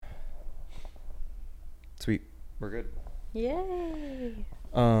Sweet. We're good. Yay.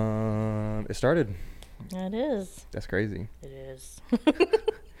 It started. It is. That's crazy. It is.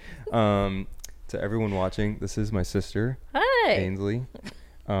 To everyone watching, this is my sister, Hi. Ainslee.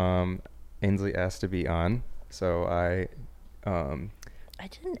 Ainslee asked to be on, so I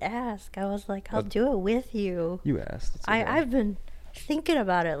didn't ask. I was like, I'll do it with you. You asked. It's okay. I've been thinking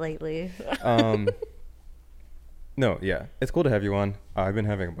about it lately. No, yeah. It's cool to have you on. I've been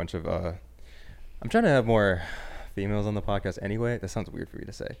having a bunch of I'm trying to have more females on the podcast anyway. That sounds weird for me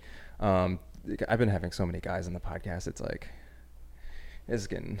to say. I've been having so many guys on the podcast. It's like it's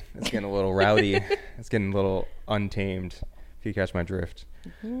getting a little rowdy. It's getting a little untamed, if you catch my drift.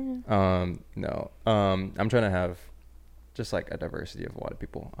 Yeah. No. I'm trying to have just like a diversity of a lot of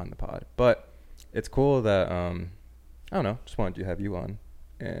people on the pod. But it's cool that I don't know, just wanted to have you on.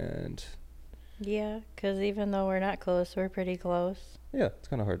 And Yeah, because even though we're not close, we're pretty close. yeah, it's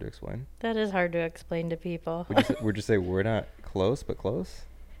kind of hard to explain. That is hard to explain to people. Would you say we're not close, but close?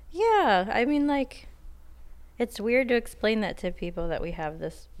 Yeah, I mean, like, it's weird to explain that to people, that we have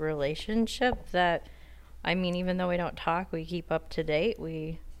this relationship that, I mean, even though we don't talk, we keep up to date.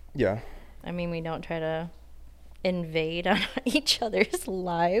 Yeah. I mean, we don't try to invade on each other's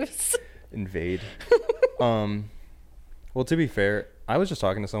lives. Invade. Well, to be fair, I was just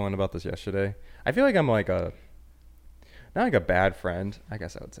talking to someone about this yesterday. I feel like I'm like not like a bad friend. I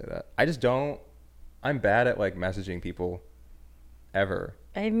guess I would say that. I'm bad at like messaging people ever.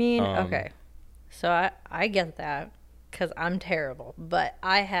 I mean, okay. So I get that because I'm terrible. But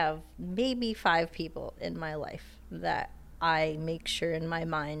I have maybe 5 people in my life that I make sure in my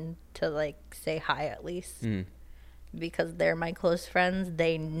mind to like say hi at least. Because they're my close friends.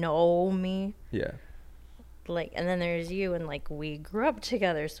 They know me. Yeah. Like, and then there's you, and like we grew up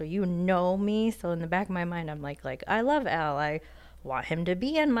together, so you know me. So in the back of my mind, I'm like I love Al. I want him to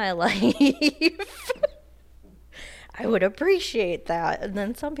be in my life. I would appreciate that. And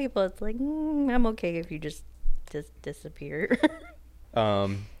then some people, it's like, I'm okay if you just disappear.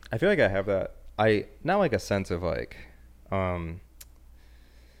 I feel like I have that. Not like a sense of like, I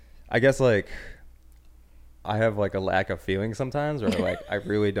guess like I have like a lack of feeling sometimes, or like I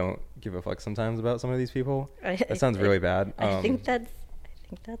really don't give a fuck sometimes about some of these people. That sounds really bad. I think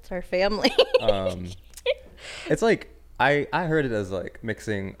that's our family. It's like I heard it as like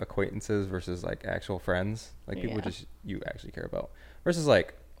mixing acquaintances versus like actual friends, like people just you actually care about, versus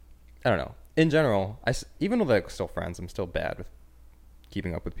like I don't know. In general, even though they're still friends, I'm still bad with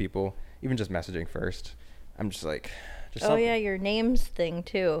keeping up with people, even just messaging first. I'm just like. Yeah, your names thing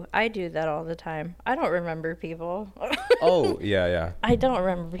too. I do that all the time. I don't remember people. Oh, yeah. I don't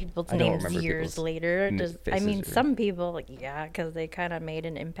remember people's names years later. I mean, some people, yeah, because they kind of made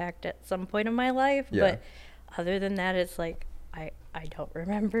an impact at some point in my life. Yeah. But other than that, it's like, I don't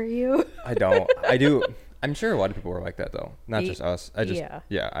remember you. I don't. I do. I'm sure a lot of people are like that, though. Not just us. I'm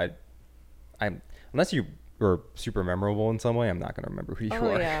unless you were super memorable in some way, I'm not going to remember who you are.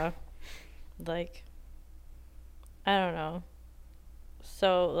 Oh, yeah. Like, I don't know.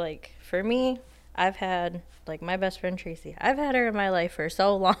 So, like, for me, I've had, like, my best friend Tracy. I've had her in my life for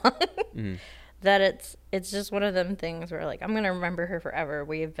so long that it's just one of them things where, like, I'm going to remember her forever.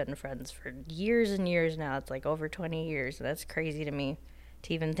 We have been friends for years and years now. It's, like, over 20 years. And that's crazy to me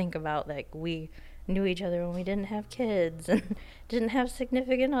to even think about. Like, we knew each other when we didn't have kids and didn't have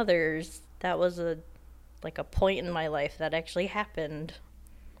significant others. That was, a point in my life that actually happened.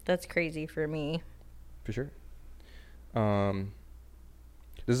 That's crazy for me. For sure.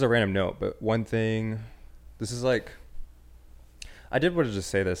 This is a random note, but one thing, this is like, I did want to just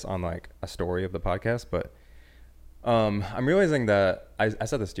say this on like a story of the podcast, but I'm realizing that I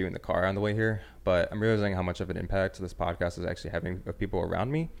said this to you in the car on the way here, but I'm realizing how much of an impact this podcast is actually having of people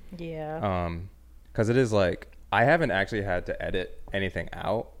around me. Yeah. Because it is like, I haven't actually had to edit anything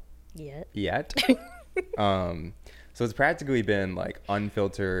out yet. So it's practically been like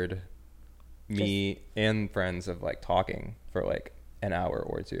unfiltered me and friends of like talking for like an hour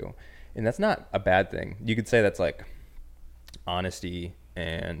or two, and that's not a bad thing. You could say that's like honesty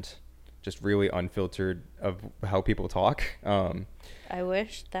and just really unfiltered of how people talk. I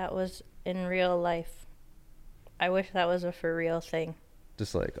wish that was in real life. I wish that was a for real thing,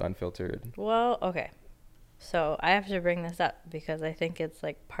 just like unfiltered. Well, okay, so I have to bring this up because I think it's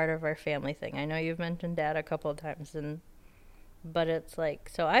like part of our family thing. I know you've mentioned Dad a couple of times, but it's like,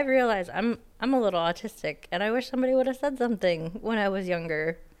 so I've realized I'm a little autistic, and I wish somebody would have said something when I was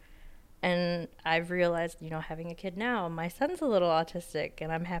younger. And I've realized, having a kid now, my son's a little autistic,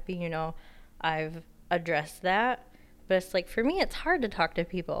 and I'm happy, I've addressed that. But it's like, for me, it's hard to talk to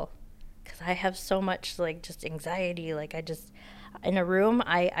people because I have so much like just anxiety. Like in a room,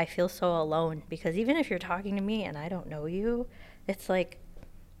 I feel so alone, because even if you're talking to me and I don't know you, it's like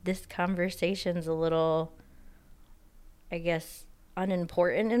this conversation's a little, I guess,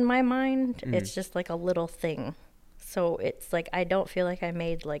 unimportant in my mind. Mm-hmm. It's just like a little thing. So it's like I don't feel like I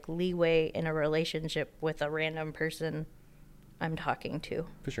made like leeway in a relationship with a random person I'm talking to.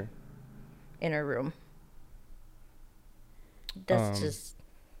 For sure. In a room. That's just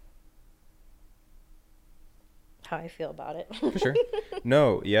how I feel about it. For sure.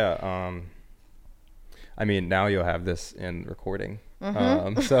 No, yeah. I mean, now you'll have this in recording.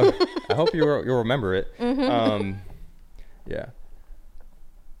 Mm-hmm. So I hope you'll remember it. Mm-hmm. Yeah.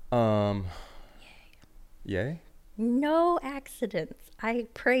 Yay? No accidents. I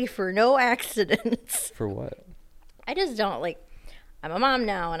pray for no accidents. For what? I just don't like. I'm a mom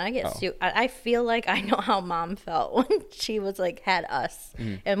now, and I get I feel like I know how mom felt when she was like had us,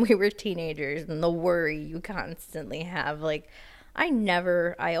 and we were teenagers, and the worry you constantly have. Like, I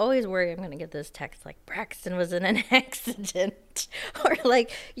always worry I'm gonna get this text like Braxton was in an accident, or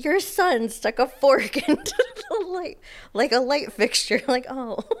like your son stuck a fork into the light, like a light fixture. Like,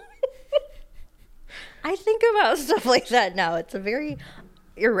 oh. I think about stuff like that now. It's a very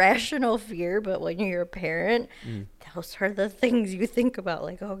irrational fear, but when you're a parent, those are the things you think about.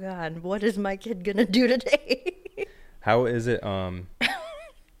 Like, oh God, what is my kid gonna do today? How is it?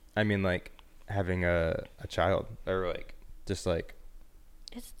 I mean, like having a child, or like just like.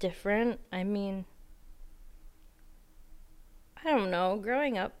 It's different. I mean, I don't know.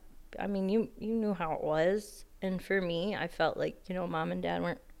 Growing up, I mean, you knew how it was, and for me, I felt like mom and dad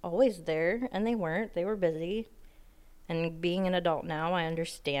weren't always there, and they weren't. They were busy. And being an adult now, I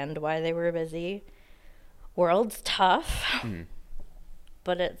understand why they were busy. World's tough.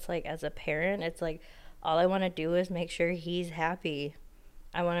 But it's like, as a parent, it's like, all I want to do is make sure he's happy.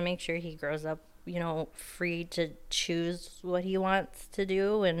 I want to make sure he grows up, free to choose what he wants to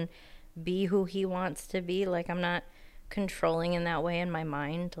do and be who he wants to be. Like, I'm not controlling in that way in my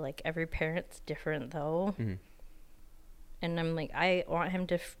mind. Like, every parent's different, though. Mm-hmm. And I'm like, I want him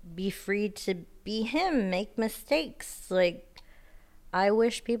to be free to be him, make mistakes. Like, I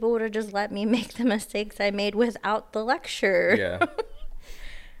wish people would have just let me make the mistakes I made without the lecture. Yeah.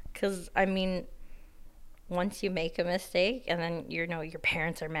 Because, I mean, once you make a mistake and then, your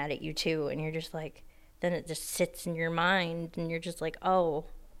parents are mad at you too. And you're just like, then it just sits in your mind. And you're just like, oh,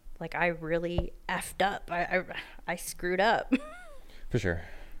 like, I really effed up. I screwed up. For sure.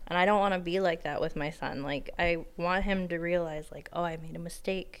 And I don't want to be like that with my son. Like, I want him to realize, like, oh, I made a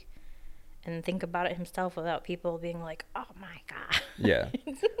mistake. And think about it himself without people being like, oh, my God. Yeah.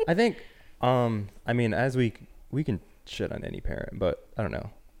 I think, I mean, as we can shit on any parent, but I don't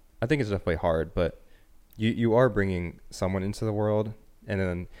know. I think it's definitely hard, but you are bringing someone into the world. And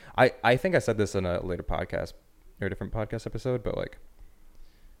then I think I said this in a later podcast or a different podcast episode, but like,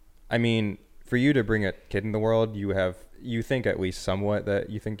 I mean, for you to bring a kid in the world, you think at least somewhat that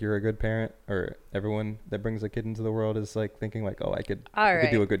you think you're a good parent, or everyone that brings a kid into the world is like thinking like, oh, I could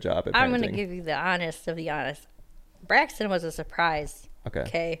do a good job at parenting. I'm going to give you the honest of the honest. Braxton was a surprise.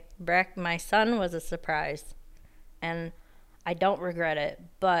 Okay. My son was a surprise, and I don't regret it,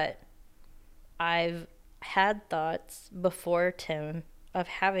 but I've had thoughts before Tim of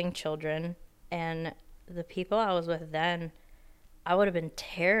having children, and the people I was with then, I would have been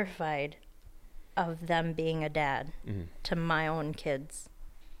terrified of them being a dad to my own kids.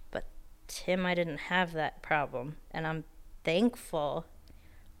 But Tim, I didn't have that problem, and I'm thankful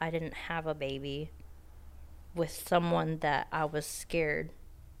I didn't have a baby with someone that I was scared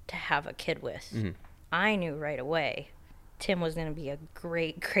to have a kid with. I knew right away Tim was going to be a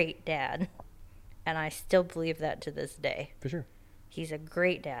great, great dad, and I still believe that to this day. For sure. He's a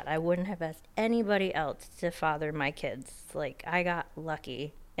great dad. I wouldn't have asked anybody else to father my kids. Like, I got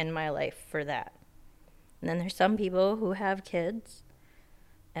lucky in my life for that. And then there's some people who have kids,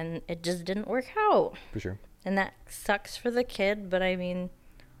 and it just didn't work out. For sure. And that sucks for the kid, but I mean,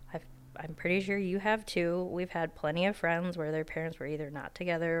 I'm pretty sure you have too. We've had plenty of friends where their parents were either not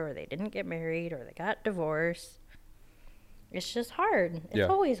together, or they didn't get married, or they got divorced. It's just hard. It's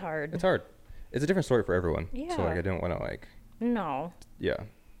always hard. It's hard. It's a different story for everyone. Yeah. So, like, I don't want to, like... No. Yeah.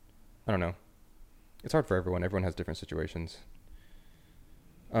 I don't know. It's hard for everyone. Everyone has different situations.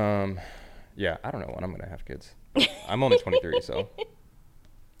 Yeah, I don't know when I'm going to have kids. I'm only 23, so...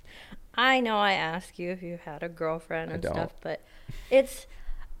 I know I ask you if you had a girlfriend and stuff, but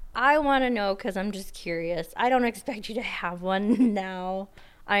I want to know because I'm just curious. I don't expect you to have one now.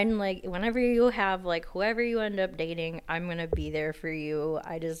 I'm like, whenever you have, like, whoever you end up dating, I'm going to be there for you.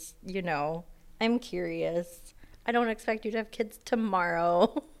 I just, I'm curious. I don't expect you to have kids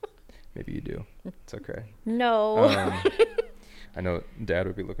tomorrow. Maybe you do. It's okay. No. I know Dad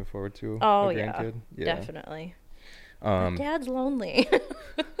would be looking forward to a grandkid. Yeah, definitely. Dad's lonely.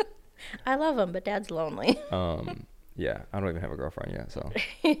 I love him, but Dad's lonely. Yeah, I don't even have a girlfriend yet, so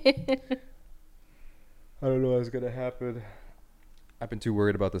I don't know what's gonna happen. I've been too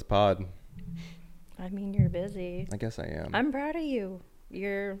worried about this pod. I mean, you're busy. I guess I am. I'm proud of you.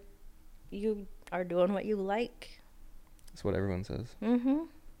 You are doing what you like. That's what everyone says. Mm-hmm.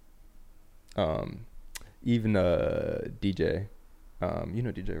 Even DJ. You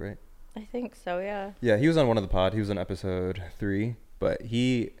know DJ, right? I think so, yeah. Yeah, he was on one of the pod. He was on episode 3, but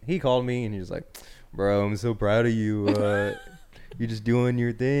he called me and he was like, "Bro, I'm so proud of you. You're just doing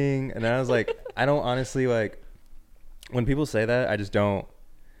your thing." And I was like, I don't honestly, like, when people say that, I just don't.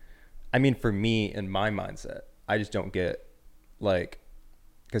 I mean, for me, in my mindset, I just don't get, like,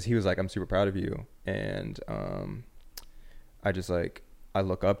 because he was like, "I'm super proud of you," and I just, like, I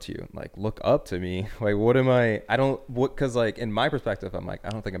look up to you. Like, look up to me. Like, what am I? I don't, what, because, like, in my perspective, I'm like, I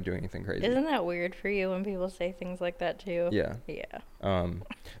don't think I'm doing anything crazy. Isn't that weird for you when people say things like that too? Yeah. Yeah.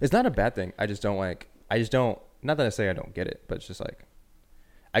 It's not a bad thing. I just don't, not that I say I don't get it, but it's just like,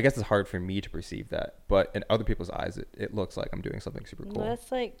 I guess it's hard for me to perceive that. But in other people's eyes, it looks like I'm doing something super cool.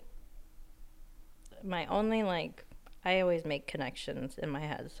 That's like my only, like, I always make connections in my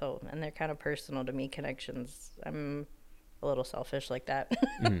head. So, and they're kind of personal to me, connections. I'm a little selfish like that.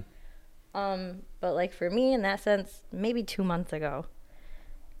 Mm-hmm. But like for me in that sense, maybe 2 months ago,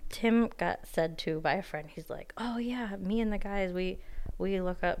 Tim got said to by a friend. He's like, "Oh yeah, me and the guys, we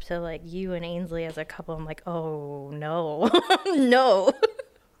look up to like you and Ainslee as a couple." I'm like, "Oh no, no,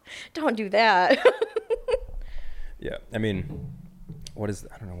 don't do that." Yeah, I mean, I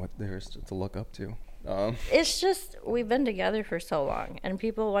don't know what there is to look up to. It's just, we've been together for so long and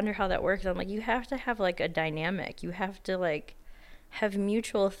people wonder how that works. I'm like, you have to have like a dynamic. You have to like have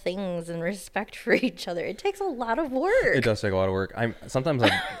mutual things and respect for each other. It takes a lot of work. It does take a lot of work. Sometimes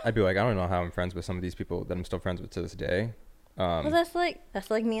I'd be like, I don't know how I'm friends with some of these people that I'm still friends with to this day. Well, that's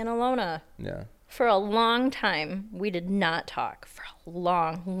like me and Alona. Yeah. For a long time, we did not talk. For a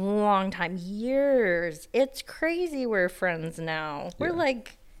long, long time. Years. It's crazy we're friends now. Yeah. We're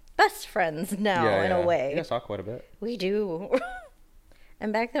like best friends now in a way. You guys talk quite a bit. We do.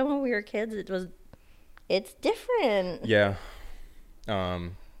 And back then when we were kids, it's different. Yeah. Yeah,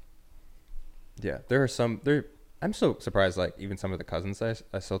 I'm so surprised, like, even some of the cousins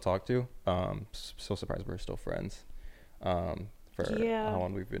I still talk to, so surprised we're still friends, for how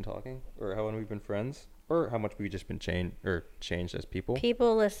long we've been talking, or how long we've been friends, or how much we've just been changed as people.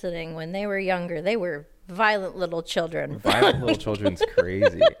 People listening, when they were younger, they were violent little children. Violent little children's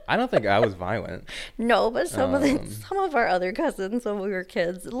crazy. I don't think I was violent. No, but some of our other cousins when we were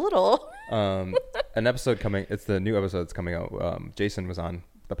kids, little. An episode coming. It's the new episode that's coming out. Jason was on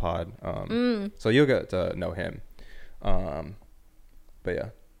the pod. So you'll get to know him.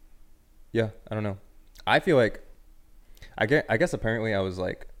 But yeah. I don't know. I feel like, I guess apparently I was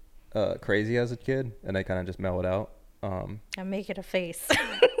like crazy as a kid, and I kind of just mellowed out. I'm making a face.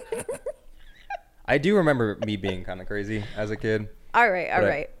 I do remember me being kind of crazy as a kid. All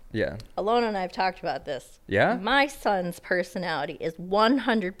right. Yeah. Alona and I have talked about this. Yeah? My son's personality is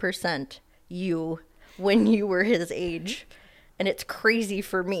 100% you when you were his age. And it's crazy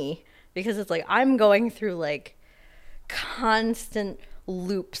for me because it's like I'm going through like constant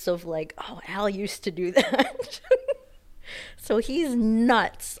loops of like, oh, Al used to do that. So he's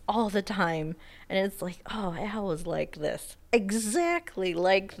nuts all the time. And it's like, oh, Al was like this. Exactly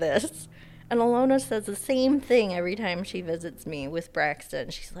like this. And Alona says the same thing every time she visits me with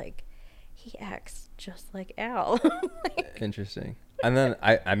Braxton. She's like, he acts just like Al. Interesting. And then,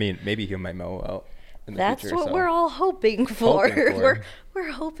 I mean, maybe he might mellow out in the That's future. That's what we're all hoping for.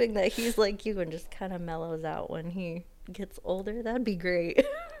 We're hoping that he's like you and just kind of mellows out when he gets older. That'd be great.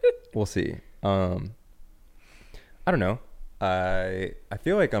 We'll see. I don't know. I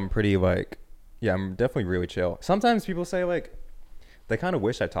feel like I'm pretty like, yeah, I'm definitely really chill. Sometimes people say like, they kind of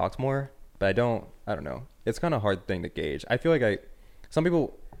wish I talked more. But I don't know. It's kind of a hard thing to gauge. I feel like some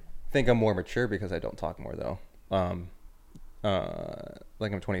people think I'm more mature because I don't talk more though.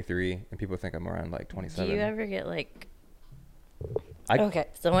 Like I'm 23 and people think I'm around like 27. Do you ever get like, okay,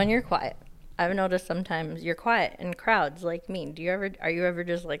 so when you're quiet, I've noticed sometimes you're quiet in crowds like me. Are you ever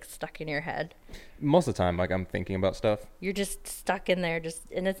just like stuck in your head? Most of the time, like I'm thinking about stuff. You're just stuck in there,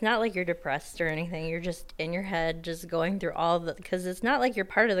 and it's not like you're depressed or anything. You're just in your head, just going through because it's not like you're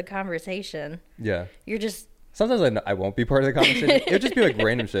part of the conversation. Yeah. You're just. Sometimes I won't be part of the conversation. It'll just be like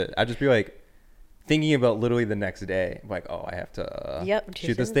random shit. I'd just be like thinking about literally the next day. Like, oh, I have to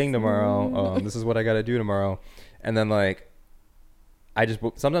shoot this thing tomorrow. This is what I got to do tomorrow. And then like,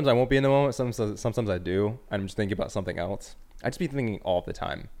 sometimes I won't be in the moment. Sometimes I do. I'm just thinking about something else. I just be thinking all the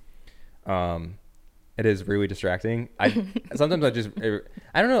time. It is really distracting. Sometimes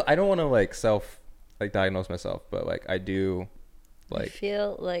I don't know. I don't want to like diagnose myself, but like I do. Like, I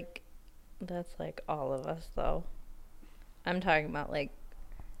feel like that's like all of us though. I'm talking about like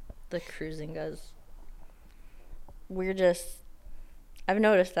the cruising guys. I've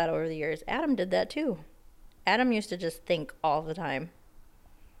noticed that over the years. Adam did that too. Adam used to just think all the time.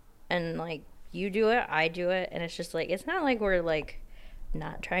 And like you do it, I do it, and it's just like it's not like we're like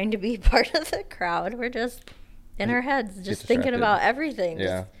not trying to be part of the crowd. We're just in our heads just thinking about everything.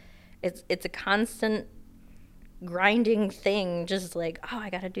 Yeah. It's a constant grinding thing, just like, oh, I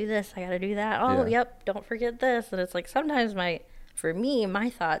gotta do this, I gotta do that, oh yep, don't forget this. And it's like sometimes my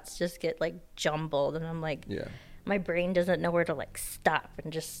thoughts just get like jumbled, and I'm like, my brain doesn't know where to like stop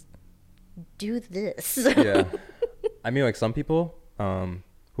and just do this. Yeah. I mean, like some people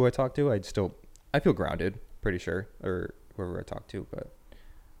who I talk to, I feel grounded, pretty sure, or whoever I talk to, but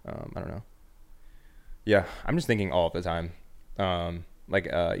I don't know. Yeah, I'm just thinking all the time.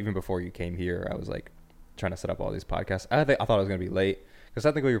 Even before you came here, I was like trying to set up all these podcasts. I thought I was gonna be late because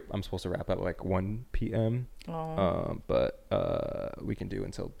I think I'm supposed to wrap up at like 1 p.m. But we can do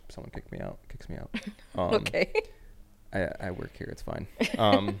until someone kicks me out. Okay. I work here. It's fine.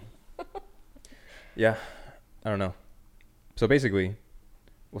 Yeah, I don't know. So basically,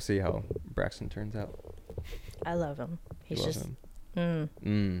 we'll see how Braxton turns out. I love him. He's just him.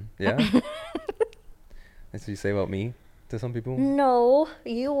 Yeah. That's what you say about me to some people? No,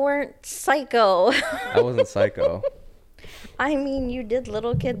 you weren't psycho. I wasn't psycho. I mean, you did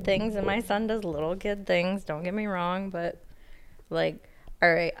little kid things, and my son does little kid things. Don't get me wrong, but like,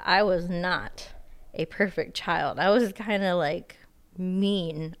 all right, I was not a perfect child. I was kind of like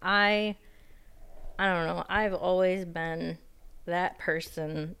mean. I don't know. I've always been that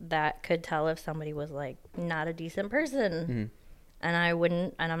person that could tell if somebody was like not a decent person. Mm-hmm. And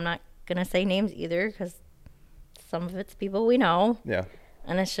I'm not going to say names either because some of it's people we know. Yeah.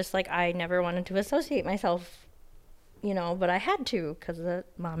 And it's just like, I never wanted to associate myself, but I had to because of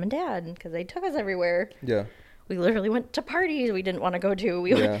mom and dad, because they took us everywhere. Yeah. We literally went to parties we didn't want to go to.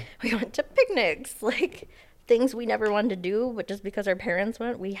 We went to picnics, like things we never wanted to do, but just because our parents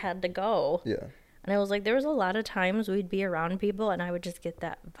went, we had to go. Yeah. And I was like, there was a lot of times we'd be around people and I would just get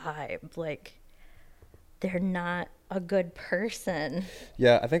that vibe, like they're not a good person.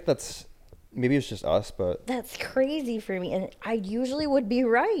 Yeah, I think maybe it's just us, but that's crazy for me. And I usually would be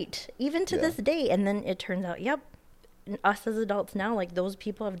right, even to this day. And then it turns out, yep, us as adults now, like those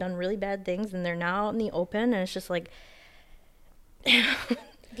people have done really bad things and they're now out in the open. And it's just like, I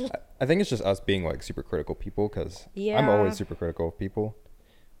think it's just us being like super critical people, because I'm always super critical of people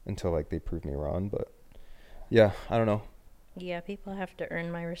until like they prove me wrong. But yeah, I don't know. Yeah, people have to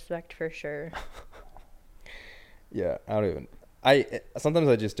earn my respect for sure. Yeah, sometimes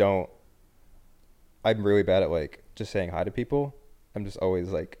I just don't. I'm really bad at like just saying hi to people. I'm just always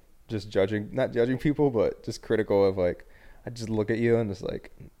like just not judging people, but just critical of like, I just look at you and just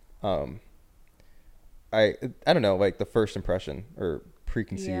like, I don't know, like the first impression or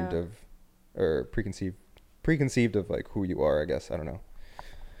preconceived of like who you are, I guess. I don't know.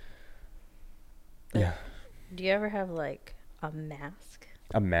 Yeah. Do you ever have like a mask?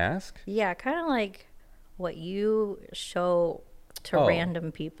 A mask? Yeah, kind of like what you show to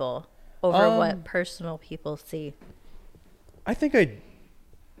random people over what personal people see. I think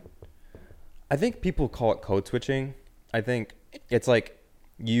people call it code switching. I think it's like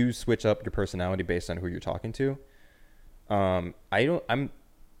you switch up your personality based on who you're talking to. I don't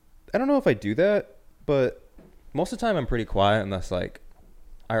know if I do that, but most of the time I'm pretty quiet unless like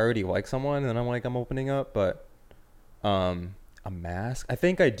I already like someone and I'm opening up. But a mask, I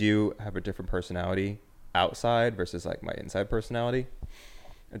think I do have a different personality outside versus like my inside personality.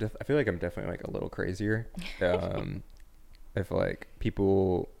 I feel like I'm definitely like a little crazier. If like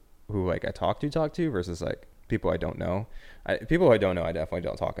people who like I talk to versus like people I don't know. People I don't know, I definitely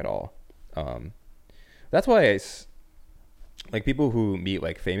don't talk at all. That's why like people who meet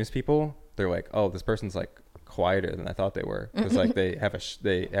like famous people, they're like, oh, this person's like quieter than I thought they were, because like they have a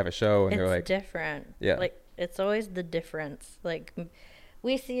show and they're like different. Yeah, like it's always the difference. Like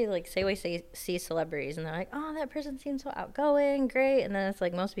we see like see celebrities and they're like, oh, that person seems so outgoing, great, and then it's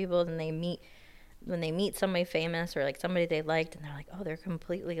like most people when they meet somebody famous or like somebody they liked and they're like, oh, they're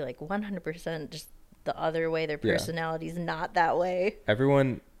completely like 100% just the other way. Their personality's not that way.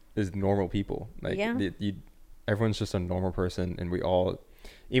 Everyone is normal people. Like everyone's just a normal person, and we all,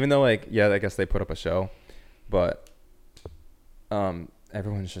 even though like I guess they put up a show, but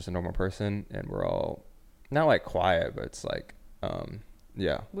everyone's just a normal person, and we're all not like quiet, but it's like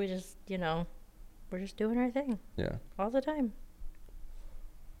we just we're just doing our thing. Yeah. All the time.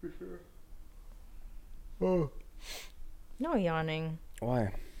 For sure. Oh. No yawning.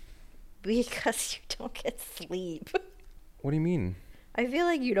 Why? Because you don't get sleep. What do you mean? I feel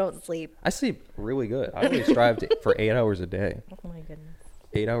like you don't sleep. I sleep really good. I really strive for 8 hours a day. Oh my goodness.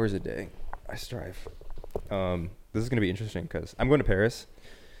 8 hours a day. I strive. This is going to be interesting because I'm going to Paris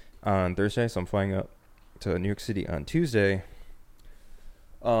on Thursday, so I'm flying up to New York City on Tuesday.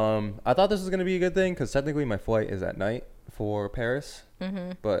 I thought this was going to be a good thing because technically my flight is at night for Paris,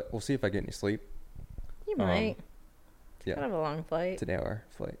 but we'll see if I get any sleep. You might. Yeah. Kind of a long flight. It's an 8-hour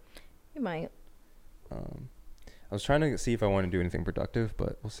flight. You might. I was trying to see if I want to do anything productive,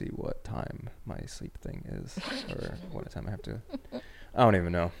 but we'll see what time my sleep thing is or what time I have to. I don't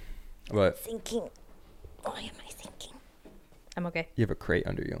even know. But thinking. Why am I thinking? I'm okay. You have a crate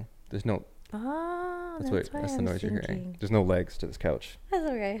under you. There's no. Oh, that's the noise you're hearing. There's no legs to this couch. That's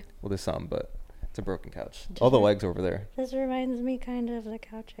okay. Well, there's some, but it's a broken couch. All the legs over there. This reminds me kind of the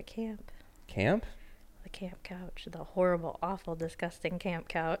couch at camp. Camp? The camp couch. The horrible, awful, disgusting camp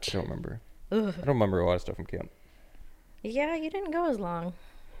couch. I don't remember. Ugh. I don't remember a lot of stuff from camp. Yeah, you didn't go as long.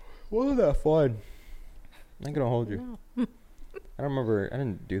 Wasn't that fun? I'm not gonna hold you. No. I don't remember. I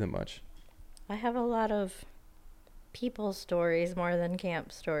didn't do that much. I have a lot of people stories more than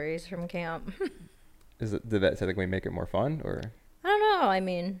camp stories from camp. Did that technically make it more fun, or? I don't know. I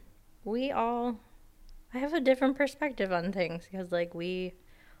mean, I have a different perspective on things because, like, we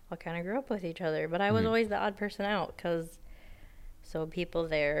all kind of grew up with each other. But I was always the odd person out because, so people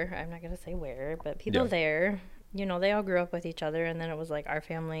there, I'm not going to say where, but people there, you know, they all grew up with each other. And then it was like our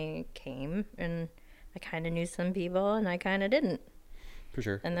family came and I kind of knew some people and I kind of didn't. For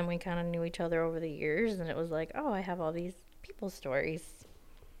sure. And then we kind of knew each other over the years. And it was like, oh, I have all these people stories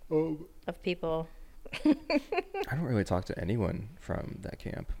of people. I don't really talk to anyone from that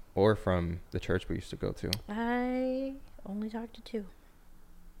camp or from the church we used to go to. I only talked to two.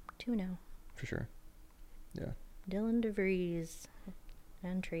 Two now. For sure. Yeah. Dylan DeVries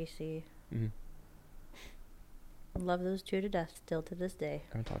and Tracy. Mm-hmm. Love those two to death still to this day.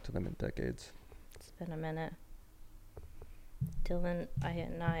 I haven't talked to them in decades. It's been a minute. Dylan, I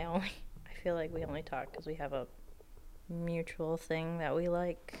feel like we only talk because we have a mutual thing that we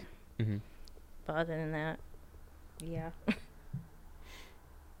like. Mm-hmm. But other than that, yeah.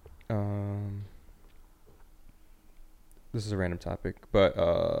 This is a random topic, but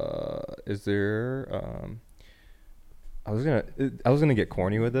is there I was gonna get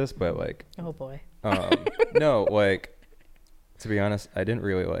corny with this, but like, oh boy. No, like, to be honest, I didn't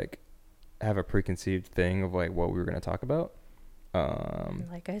really like have a preconceived thing of like what we were gonna talk about.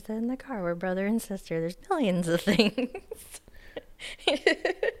 Like I said in the car, we're brother and sister. There's millions of things.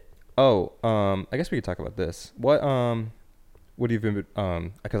 I guess we could talk about this. What have you been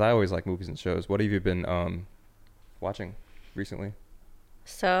because I always like movies and shows. What have you been watching recently?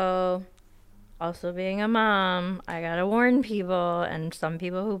 So, also being a mom, I gotta warn people, and some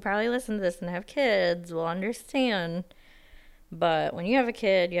people who probably listen to this and have kids will understand. But when you have a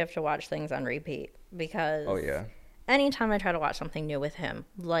kid, you have to watch things on repeat because anytime I try to watch something new with him,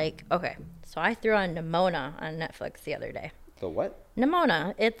 like, okay, so I threw on Nimona on Netflix the other day. The what?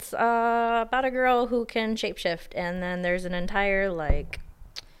 Nimona. It's about a girl who can shapeshift, and then there's an entire, like,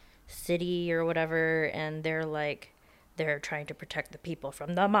 city or whatever, and they're trying to protect the people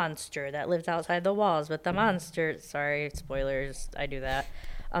from the monster that lives outside the walls. But the monster, sorry, spoilers, I do that.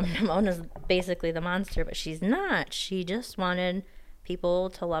 Nimona's basically the monster, but she's not. She just wanted people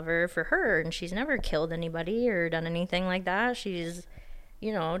to love her for her, and she's never killed anybody or done anything like that. She's,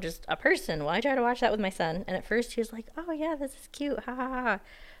 you know, just a person. Well, I tried to watch that with my son, and at first he was like, oh yeah, this is cute, ha ha ha.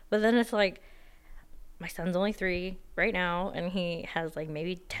 But then it's like, my son's only 3 right now, and he has like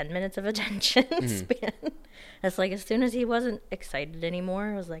maybe 10 minutes of attention span. It's like as soon as he wasn't excited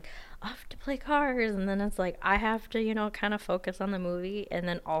anymore, I was like, off to play cars. And then it's like, I have to, you know, kind of focus on the movie. And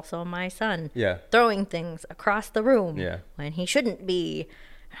then also my son throwing things across the room when he shouldn't be.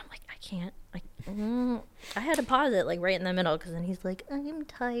 And I'm like, I can't. I had to pause it like right in the middle because then he's like, I'm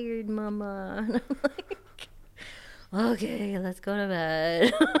tired, mama. And I'm like, okay, let's go to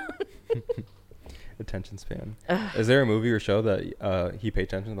bed. Attention span. Is there a movie or show that he paid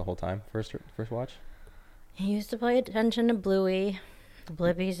attention the whole time first watch? He used to pay attention to Bluey.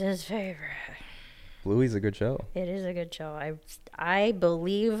 Blippi's his favorite. Bluey's a good show. It is a good show. I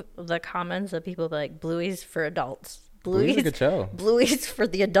believe the comments of people like Bluey's for adults. Bluey's a good show. Bluey's for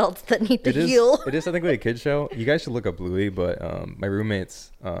the adults that need to heal. It is technically a kid's show. You guys should look up Bluey, but my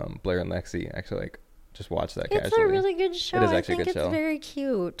roommates Blair and Lexi actually like just watch that casually. It's a really good show. It is actually a good show. It's very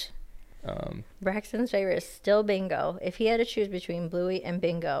cute. Braxton's favorite is still Bingo. If he had to choose between Bluey and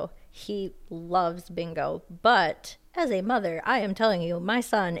Bingo, he loves bingo. But as a mother, I am telling you, my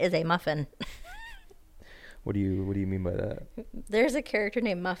son is a muffin. What do you mean by that? There's a character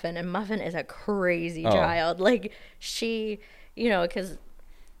named Muffin, and Muffin is a crazy child. Like, she, because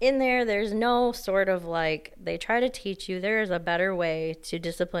in there's no sort of like, they try to teach you there is a better way to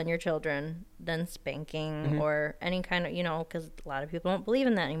discipline your children than spanking or any kind of, because a lot of people don't believe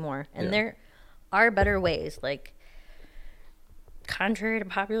in that anymore. And there are better ways. Like, contrary to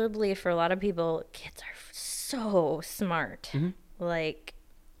popular belief for a lot of people, kids are so smart. Like,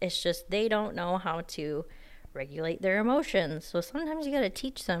 it's just they don't know how to regulate their emotions. So sometimes you got to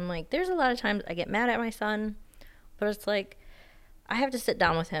teach them. Like, there's a lot of times I get mad at my son, but it's like I have to sit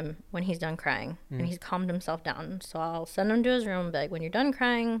down with him when he's done crying and he's calmed himself down. So I'll send him to his room and be like, when you're done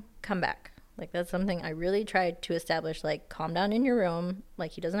crying, come back. Like, that's something I really tried to establish, like, calm down in your room.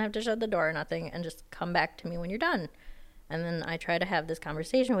 Like, he doesn't have to shut the door or nothing, and just come back to me when you're done. And then I try to have this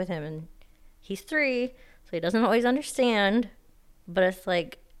conversation with him, and he's 3, so he doesn't always understand, but it's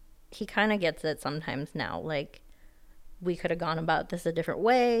like, he kind of gets it sometimes now. Like, we could have gone about this a different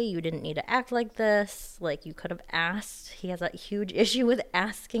way. You didn't need to act like this. Like, you could have asked. He has that huge issue with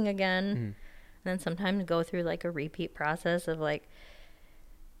asking again. And then sometimes go through, like, a repeat process of, like,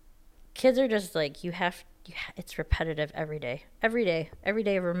 kids are just, like, it's repetitive every day. Every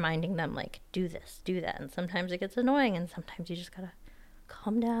day reminding them, like, do this, do that. And sometimes it gets annoying, and sometimes you just got to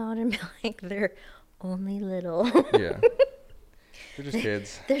calm down and be like, they're only little. Yeah. They're just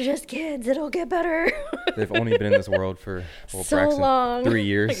kids. They're just kids. It'll get better. They've only been in this world for so Braxton, long. 3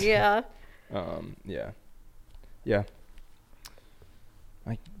 years. Yeah. Yeah.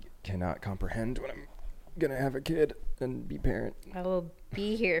 I cannot comprehend when I'm gonna have a kid and be parent. I will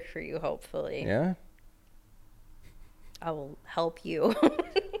be here for you, hopefully. Yeah. I will help you.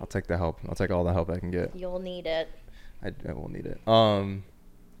 I'll take the help. I'll take all the help I can get. You'll need it. I will need it.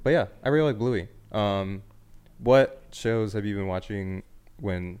 But yeah, I really like Bluey. What shows have you been watching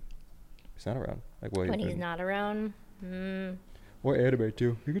when he's not around? Like, what when he's not around? Or anime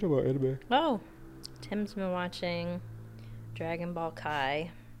too. You can talk about anime. Oh, Tim's been watching Dragon Ball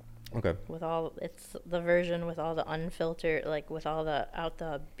Kai. Okay. It's the version with all the unfiltered, like, with all the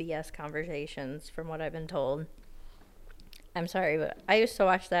BS conversations, from what I've been told. I'm sorry, but I used to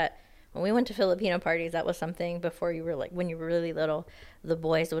watch that when we went to Filipino parties. That was something before you were, like, when you were really little, the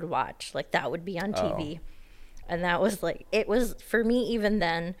boys would watch. Like, that would be on TV. And that was, like, it was, for me, even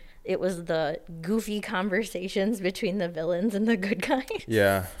then, it was the goofy conversations between the villains and the good guys.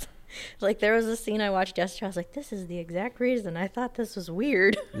 Yeah. Like, there was a scene I watched yesterday. I was like, this is the exact reason I thought this was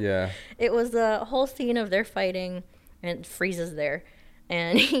weird. Yeah. It was the whole scene of their fighting, and Frieza's there.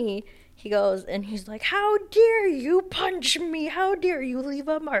 And he goes, and he's like, how dare you punch me? How dare you leave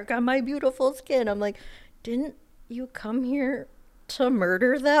a mark on my beautiful skin? I'm like, didn't you come here to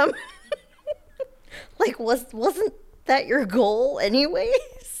murder them? Like, wasn't that your goal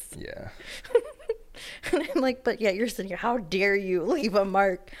anyways? Yeah. And I'm like, but yeah, you're sitting here, how dare you leave a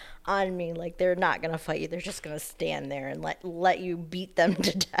mark on me? Like, they're not going to fight you. They're just going to stand there and let you beat them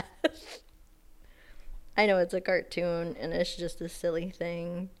to death. I know it's a cartoon and it's just a silly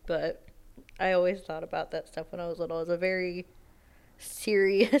thing, but I always thought about that stuff when I was little. I was a very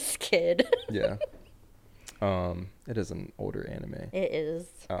serious kid. Yeah. It is an older anime. It is.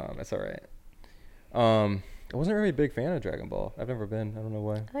 It's all right. I wasn't really a big fan of Dragon Ball. I've never been. I don't know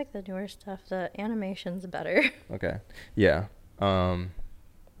why. I like the newer stuff. The animation's better. Okay. Yeah. I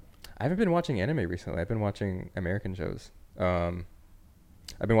haven't been watching anime recently. I've been watching American shows. I've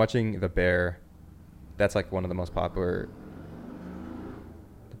been watching The Bear. That's like one of the most popular.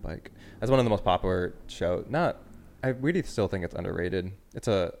 The bike. That's one of the most popular shows. I really still think it's underrated. It's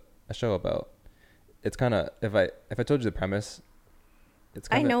a show about. It's kind of, if I told you the premise. It's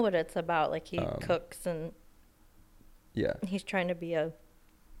I know what it's about. Like, he cooks and. Yeah. He's trying to be a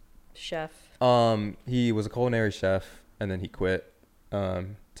chef. He was a culinary chef, and then he quit. His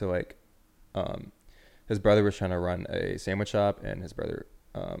brother was trying to run a sandwich shop, and his brother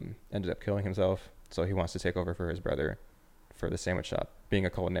ended up killing himself. So he wants to take over for his brother for the sandwich shop, being a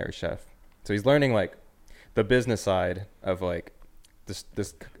culinary chef. So he's learning, like, the business side of, like, this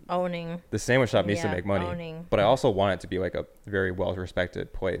owning. The sandwich shop needs to make money. Owning. But I also want it to be, like, a very well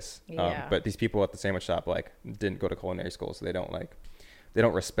respected place. Yeah. But these people at the sandwich shop, like, didn't go to culinary school, so they don't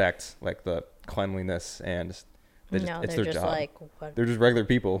respect, like, the cleanliness, and it's their job. Like, what? They're just regular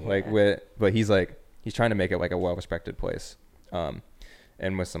people. Yeah. But he's trying to make it, like, a well respected place.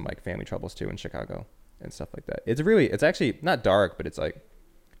 And with some, like, family troubles too in Chicago and stuff like that. It's actually not dark, but it's like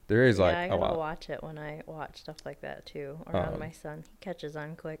there is, like, I a lot. gotta watch it when I watch stuff like that too around my son. He catches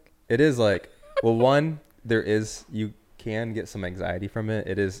on quick. It is like, well, one, you can get some anxiety from it.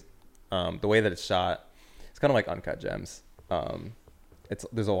 It is The way that it's shot, it's kind of like Uncut Gems.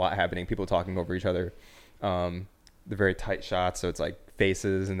 There's a lot happening, people talking over each other. They're very tight shots, so it's like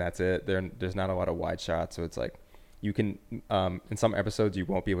faces and that's it. There's not a lot of wide shots, so it's like you can in some episodes you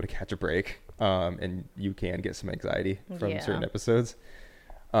won't be able to catch a break, and you can get some anxiety from certain episodes.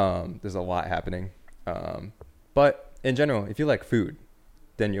 There's a lot happening, but in general, if you like food,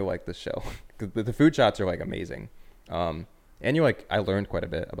 then you'll like this show. The food shots are like amazing, and I learned quite a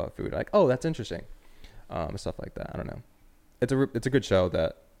bit about food. Like, oh, that's interesting, stuff like that. I don't know. It's a good show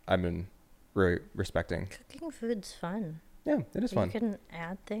that I've been really respecting. Cooking food's fun. Yeah, it is fun. You can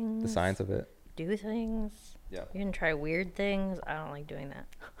add things. The science of it. Do things. Yeah. You can try weird things. I don't like doing that.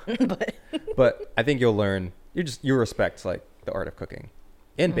 But I think you'll learn. You respect like the art of cooking,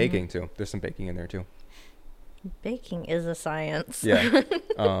 and baking too. There's some baking in there too. Baking is a science. Yeah.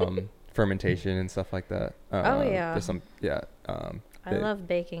 Fermentation and stuff like that. Oh yeah. There's some I love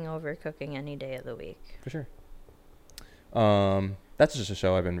baking over cooking any day of the week. For sure. That's just a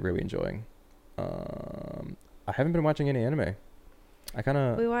show I've been really enjoying. I haven't been watching any anime.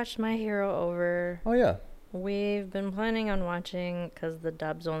 We watched My Hero over. Oh yeah. We've been planning on watching because the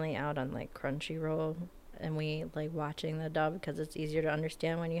dub's only out on like Crunchyroll, and we like watching the dub because it's easier to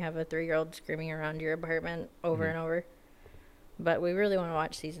understand when you have a 3-year-old screaming around your apartment over and over. But we really want to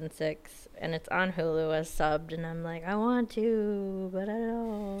watch season 6, and it's on Hulu as subbed, and I'm like, I want to, but I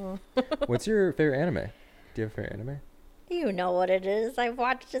don't. What's your favorite anime? Do you have a favorite anime? You know what it is. I've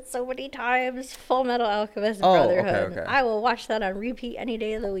watched it so many times. Full Metal Alchemist Brotherhood. Okay. I will watch that on repeat any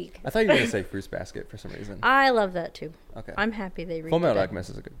day of the week. I thought you were going to say Fruits Basket for some reason. I love that too. Okay. I'm happy they redid Full Metal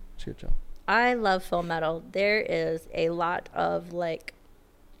Alchemist is a good show. I love Full Metal. There is a lot of like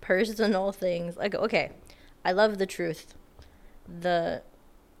personal things. Like, okay, I love the truth.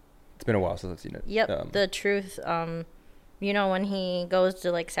 It's been a while since I've seen it. Yep, the truth. You know, when he goes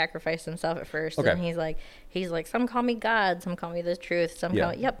to like sacrifice himself at first, and he's like, some call me God, some call me the truth, some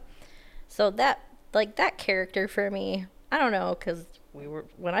call. Yep. So that character for me, I don't know, because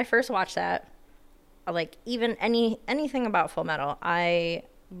when I first watched that, like even anything about Full Metal,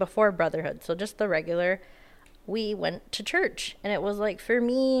 before Brotherhood, so just the regular, we went to church, and it was like, for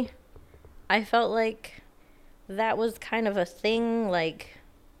me, I felt like that was kind of a thing. Like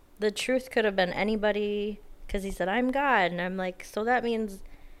the truth could have been anybody. Because he said, I'm God. And I'm like, so that means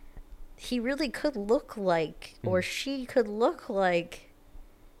he really could look like, or she could look like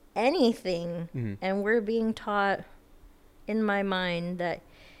anything. Mm-hmm. And we're being taught, in my mind, that,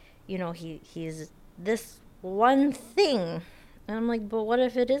 you know, he's this one thing. And I'm like, but what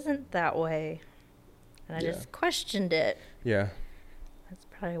if it isn't that way? And I just questioned it. Yeah. That's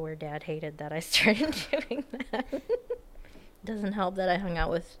probably where Dad hated that I started doing that. Doesn't help that I hung out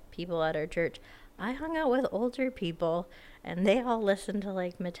with people at our church. I hung out with older people, and they all listened to,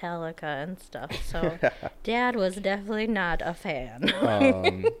 like, Metallica and stuff. So Dad was definitely not a fan.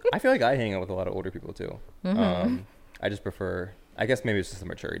 I feel like I hang out with a lot of older people, too. Mm-hmm. I just prefer... I guess maybe it's just a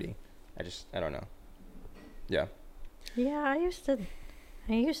maturity. I don't know. Yeah. Yeah, I used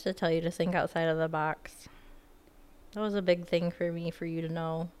to tell you to think outside of the box. That was a big thing for me, for you to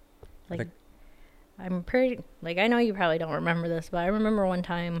know. Like, I'm pretty... Like, I know you probably don't remember this, but I remember one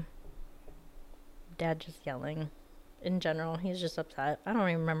time... Dad just yelling in general. He's just upset. I don't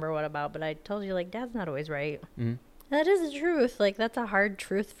even remember what about, but I told you, like, Dad's not always right. Mm-hmm. That is the truth. Like, that's a hard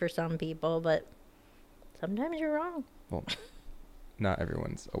truth for some people, but sometimes you're wrong. Well, not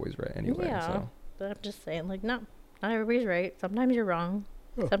everyone's always right anyway. Yeah, so. But I'm just saying, like, no, not everybody's right. Sometimes you're wrong.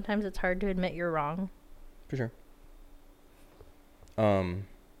 Oh. Sometimes it's hard to admit you're wrong. For sure.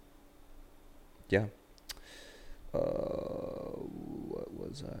 Yeah. What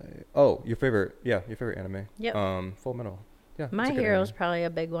was I? Oh, your favorite anime. Yep. Full Metal. Yeah. My Hero's probably a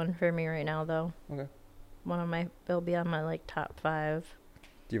big one for me right now, though. Okay. It'll be on my, like, top 5.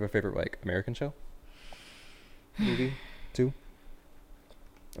 Do you have a favorite, like, American show? Movie? 2?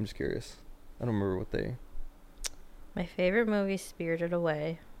 I'm just curious. I don't remember what they... My favorite movie is Spirited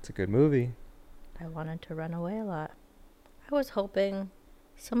Away. It's a good movie. I wanted to run away a lot. I was hoping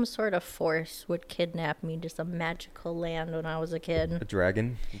some sort of force would kidnap me to some magical land when I was a kid. A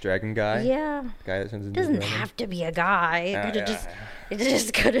dragon guy? Yeah. A guy that turns into doesn't have to be a guy. It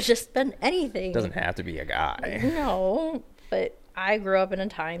just could have just been anything. Doesn't have to be a guy. No, but I grew up in a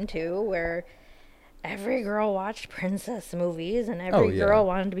time too where every girl watched princess movies, and every girl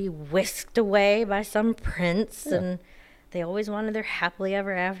wanted to be whisked away by some prince, and they always wanted their happily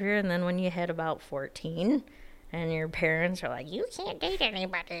ever after. And then when you hit about 14 and your parents are like, you can't date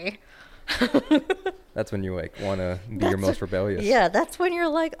anybody. That's when you, like, want to be your most rebellious. Yeah, that's when you're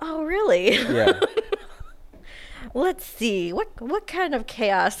like, oh, really? Yeah. Let's see. What kind of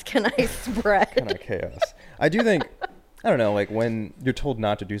chaos can I spread? What kind of chaos? I do think, I don't know, like when you're told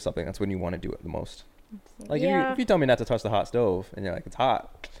not to do something, that's when you want to do it the most. Like if you tell me not to touch the hot stove and you're like, it's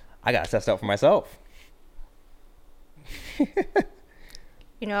hot, I got to test out for myself.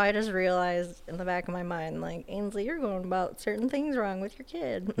 I just realized in the back of my mind, like, Ainslee, you're going about certain things wrong with your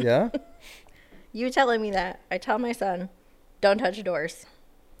kid. Yeah? You telling me that. I tell my son, don't touch doors.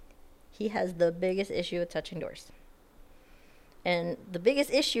 He has the biggest issue with touching doors. And the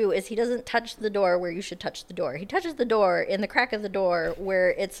biggest issue is he doesn't touch the door where you should touch the door. He touches the door in the crack of the door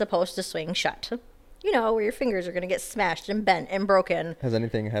where it's supposed to swing shut. Where your fingers are going to get smashed and bent and broken. Has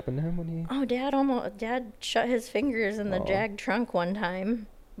anything happened to him when he... Oh, Dad shut his fingers in the Jag trunk one time.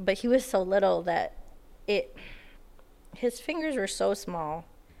 But he was so little that his fingers were so small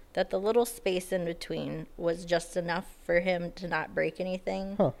that the little space in between was just enough for him to not break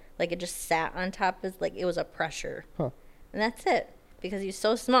anything. Huh. Like it just sat on top of, like it was a pressure. Huh. And that's it. Because he's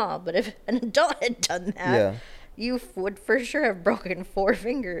so small. But if an adult had done that, you would for sure have broken 4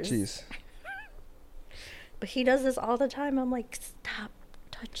 fingers. Jeez. But he does this all the time. I'm like, stop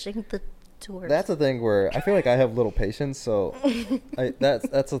touching the door. That's the thing where I feel like I have little patience, so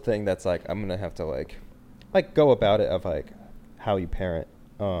that's the thing that's like I'm gonna have to like go about it of like how you parent,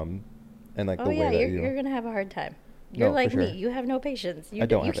 and like the way that you're gonna have a hard time. You're like me. You have no patience. I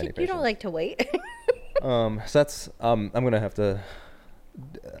don't have any patience. You don't like to wait. So that's I'm gonna have to.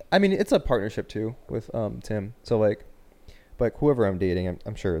 I mean, it's a partnership too with Tim. So like whoever I'm dating,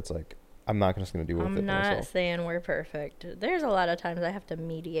 I'm sure it's like. I'm not just going to do it with it myself. I'm not saying we're perfect. There's a lot of times I have to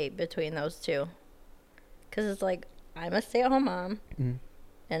mediate between those two. Because it's like, I'm a stay-at-home mom. Mm-hmm.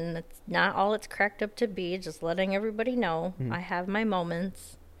 And it's not all it's cracked up to be. Just letting everybody know. Mm-hmm. I have my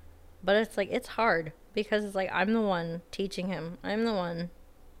moments. But it's like, it's hard. Because it's like, I'm the one teaching him. I'm the one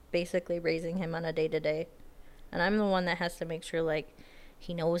basically raising him on a day-to-day. And I'm the one that has to make sure, like,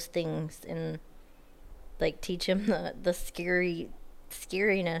 he knows things. And, like, teach him the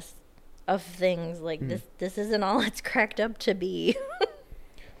scariness of things. Like this isn't all it's cracked up to be.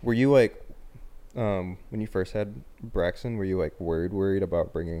 Were you like when you first had Braxton, were you like worried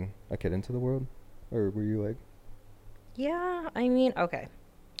about bringing a kid into the world, or were you like I mean, okay,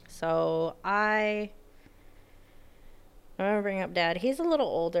 so I'm gonna bring up Dad. He's a little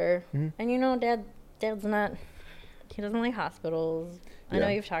older, and Dad's not, he doesn't like hospitals. I know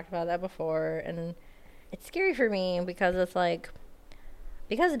you've talked about that before, and it's scary for me because it's like,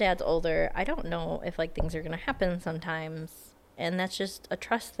 because Dad's older, I don't know if, like, things are going to happen sometimes. And that's just a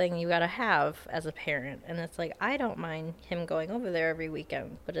trust thing you got to have as a parent. And it's like, I don't mind him going over there every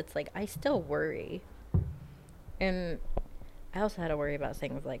weekend. But it's like, I still worry. And I also had to worry about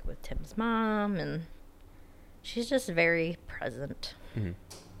things, like, with Tim's mom. And she's just very present. Mm-hmm.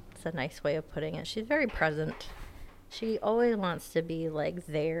 It's a nice way of putting it. She's very present. She always wants to be, like,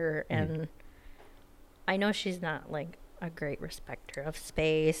 there. Mm-hmm. And I know she's not, like, a great respecter of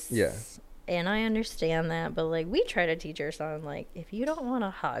space. Yeah. And I understand that, but like we try to teach our son, like, if you don't want to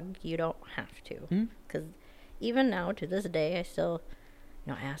hug, you don't have to. Because even now to this day, I still,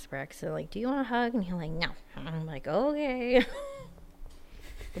 ask Braxton, like, do you want to hug? And he's like, no. I'm like, okay.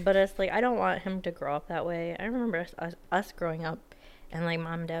 But it's like, I don't want him to grow up that way. I remember us growing up and like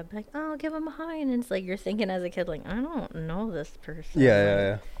mom and dad be like, oh, give him a hug. And it's like, you're thinking as a kid, like, I don't know this person.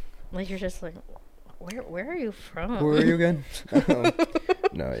 Yeah. Like you're just like, Where are you from? Where are you again?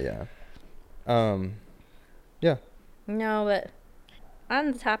 No, yeah. Yeah. No, but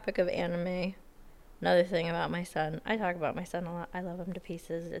on the topic of anime, another thing about my son, I talk about my son a lot. I love him to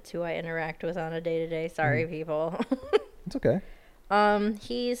pieces. It's who I interact with on a day-to-day. Sorry, people. It's okay.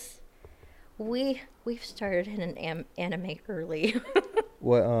 We've started in an anime early.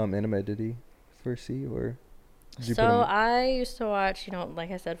 What anime did he first see, or? So I used to watch,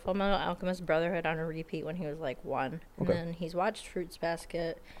 like I said, Full Metal Alchemist Brotherhood on a repeat when he was like 1. Okay. And then he's watched Fruits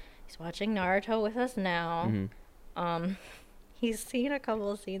Basket. He's watching Naruto with us now. Mm-hmm. He's seen a couple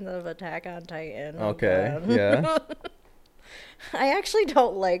of scenes of Attack on Titan. Okay, yeah. I actually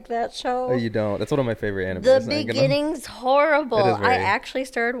don't like that show. Oh, you don't? That's one of my favorite animes. The beginning's horrible. I actually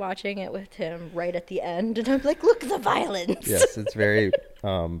started watching it with Tim right at the end, and I'm like, look at the violence. Yes, it's very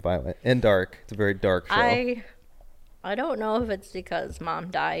violent and dark. It's a very dark show. I don't know if it's because Mom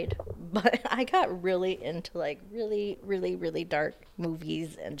died, but I got really into like really, really, really dark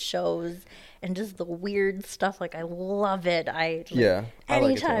movies and shows and just the weird stuff. Like, I love it.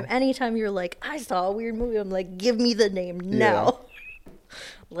 Anytime you're like, I saw a weird movie, I'm like, give me the name now.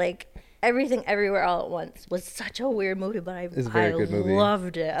 Like, Everything Everywhere All at Once was such a weird movie, but I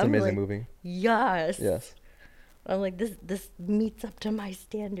loved it. It's an amazing movie. Yes. I'm like, this meets up to my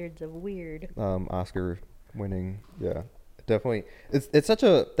standards of weird. Oscar Winning. Yeah, definitely. That's such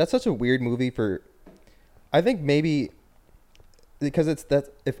a weird movie for. I think maybe because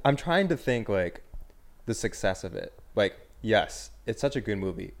if I'm trying to think like the success of it, like yes, it's such a good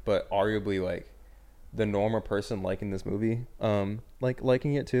movie, but arguably like the normal person liking this movie, like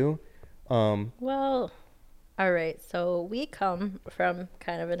liking it too. Well, all right. So we come from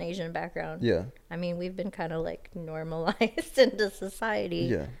kind of an Asian background. Yeah. I mean, we've been kind of like normalized into society.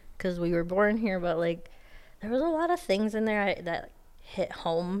 Yeah. Because we were born here, but like there was a lot of things in there that hit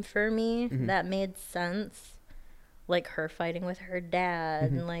home for me that made sense. Like her fighting with her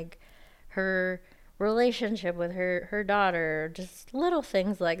dad and like her relationship with her daughter, just little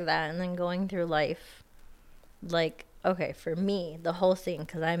things like that. And then going through life. Like, okay, for me, the whole scene,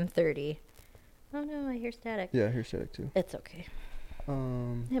 because I'm 30. Oh no, I hear static. Yeah, I hear static too. It's okay.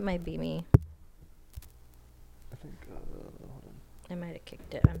 It might be me. I think, hold on. I might have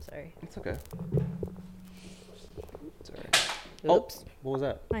kicked it. I'm sorry. It's okay. Sorry. Oops. Oh, what was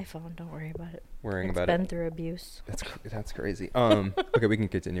that? My phone. Don't worry about it. Worrying it's about it. been through abuse. That's crazy. Okay, we can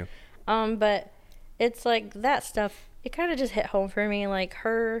continue. But it's like that stuff. It kind of just hit home for me. Like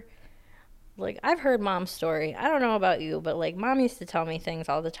her. Like I've heard Mom's story. I don't know about you, but like Mom used to tell me things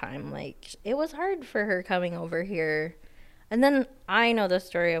all the time. Like it was hard for her coming over here. And then I know the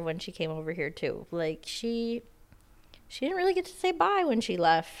story of when she came over here too. Like she didn't really get to say bye when she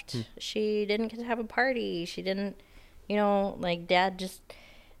left. She didn't get to have a party. She didn't, like Dad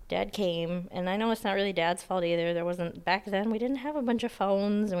came. And I know it's not really Dad's fault either. There wasn't, back then we didn't have a bunch of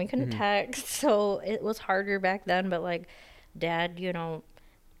phones and we couldn't text. So it was harder back then. But like Dad,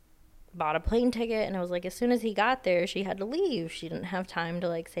 bought a plane ticket, and it was like as soon as he got there, she had to leave. She didn't have time to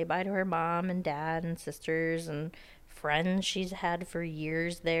like say bye to her mom and dad and sisters and friends she's had for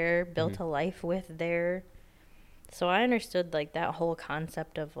years there, built a life with there. So I understood like that whole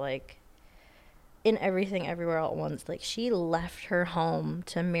concept of like in everything everywhere all at once. Like she left her home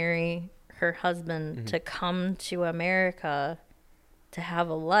to marry her husband, to come to America to have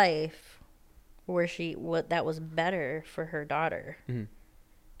a life where that was better for her daughter.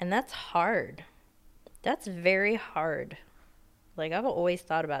 And that's hard. That's very hard. Like, I've always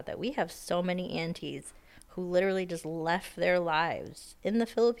thought about that. We have so many aunties who literally just left their lives in the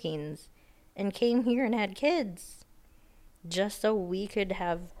Philippines and came here and had kids just so we could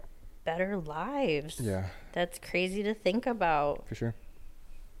have better lives. Yeah. That's crazy to think about. For sure.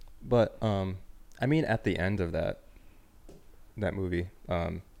 But, I mean, at the end of that movie,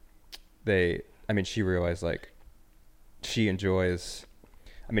 she realized, like, she enjoys...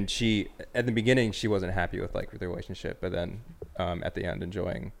 I mean, at the beginning, she wasn't happy with, like, the relationship, but then at the end,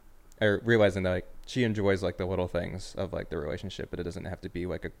 realizing that, like, she enjoys, like, the little things of, like, the relationship, but it doesn't have to be,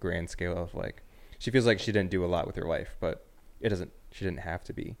 like, a grand scale of, like, she feels like she didn't do a lot with her life, but she didn't have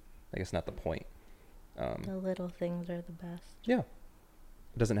to be. Like, it's not the point. The little things are the best. Yeah.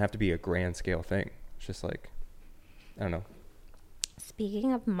 It doesn't have to be a grand scale thing. It's just, like, I don't know.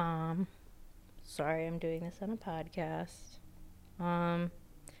 Speaking of Mom, sorry, I'm doing this on a podcast.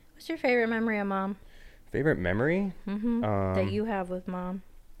 What's your favorite memory of Mom? Favorite memory? That you have with Mom?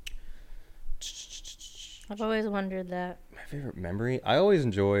 I've always wondered that. My favorite memory? I always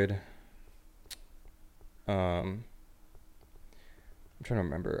enjoyed... I'm trying to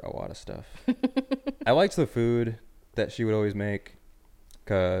remember a lot of stuff. I liked the food that she would always make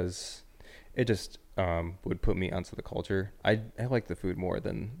because it just would put me onto the culture. I like the food more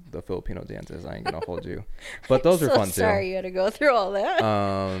than the Filipino dances. I ain't gonna hold you, but those were fun too. Sorry you had to go through all that.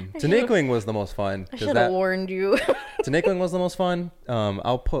 Tinigling was the most fun. I should have warned you. Tinigling was the most fun.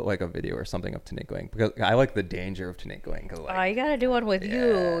 I'll put like a video or something of Tinigling because I like the danger of Tinigling. Like, you gotta do one with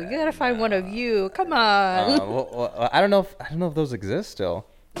you. You gotta find one of you. Come on. Well, I don't know if those exist still.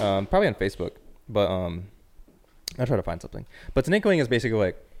 Probably on Facebook, but I'll try to find something. But Tinigling is basically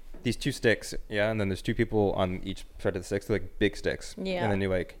like these two sticks, and then there's two people on each side of the sticks. They're like big sticks, and then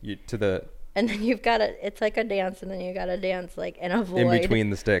and then you've got to, it's like a dance, and then you got to dance like and avoid in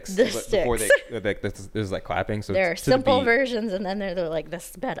between the sticks. Before there's like clapping. So there are simple versions, and then they're like the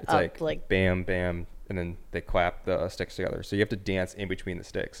sped it's up, like bam, bam, and then they clap the sticks together. So you have to dance in between the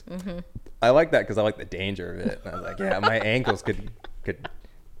sticks. I like that because I like the danger of it. And I was like, my ankles could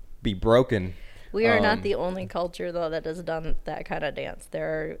be broken. We are not the only culture, though, that has done that kind of dance. There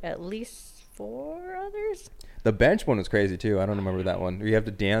are at least 4 others. The bench one was crazy, too. I don't remember that one. You have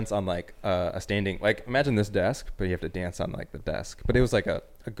to dance on, like, a standing... Like, imagine this desk, but you have to dance on, like, the desk. But it was, like, a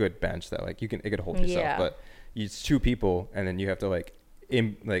good bench that, like, it could hold yourself. Yeah. But it's 2 people, and then you have to, like,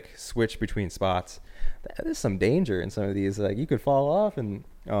 switch between spots. There's some danger in some of these. Like, you could fall off, and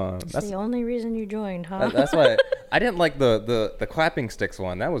That's the only reason you joined, huh? That's why I didn't like the clapping sticks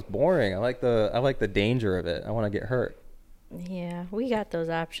one. That was boring. I like the danger of it. I want to get hurt. Yeah, we got those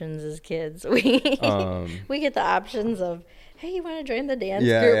options as kids. We get the options of, hey, you want to join the dance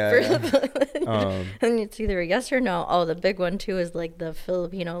group? And it's either a yes or no. Oh, the big one too is like the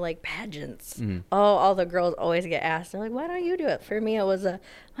Filipino like pageants. Oh, all the girls always get asked. They're like, why don't you do it? For me, it was why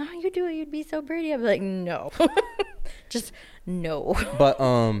don't you do it? You'd be so pretty. I'd be like, no, just no. But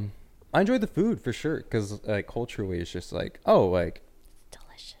I enjoyed the food for sure because like culturally, it's just like like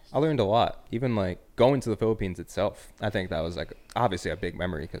delicious. I learned a lot. Even like going to the Philippines itself, I think that was like obviously a big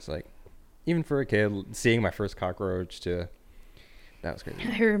memory because like even for a kid, seeing my first cockroach that was crazy.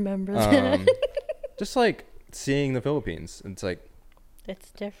 I remember that. Just like seeing the Philippines, it's like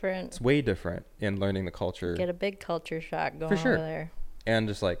it's different. It's way different in learning the culture. Get a big culture shock going over there, and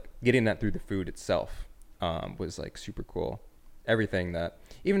just like getting that through the food itself was like super cool. Everything that,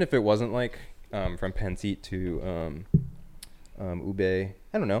 even if it wasn't like from pancit to ube,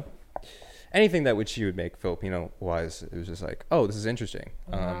 I don't know, anything that which she would make Filipino wise, it was just like, oh, this is interesting.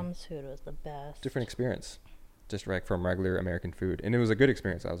 Mom's food was the best. Different experience, just like from regular American food, and it was a good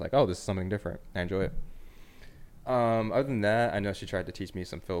experience. I was like, oh, this is something different. I enjoy it. Other than that, I know she tried to teach me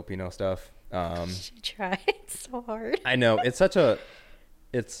some Filipino stuff. She tried so hard. I know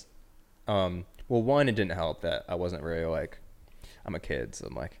well, one, it didn't help that I wasn't really like, I'm a kid, so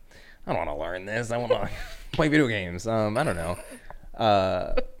I'm like, I don't want to learn this. I want to play video games. I don't know.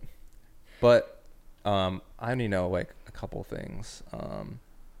 But I only know like a couple things.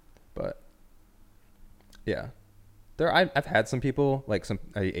 But yeah, I've had some people, like some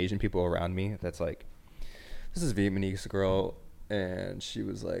Asian people around me that's like, this is a Vietnamese girl, and she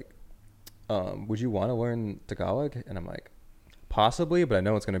was like, would you want to learn Tagalog? And I'm like, possibly, but I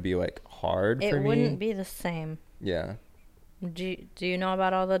know it's going to be like hard for me. It wouldn't be the same. Yeah. Do you know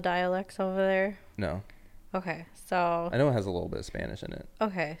about all the dialects over there? No. Okay, so I know it has a little bit of Spanish in it.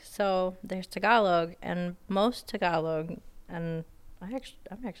 Okay, so there's Tagalog, and most Tagalog, and I'm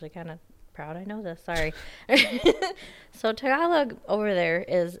actually kind of proud I know this. Sorry. So Tagalog over there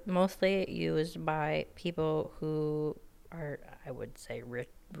is mostly used by people who are, I would say,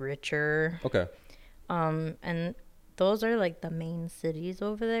 richer. Okay. And those are like the main cities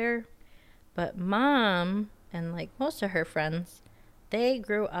over there. But Mom and like most of her friends, they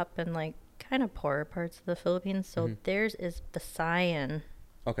grew up in like kind of poorer parts of the Philippines. So theirs is Visayan.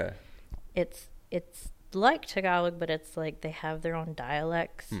 Okay. It's like Tagalog, but it's like they have their own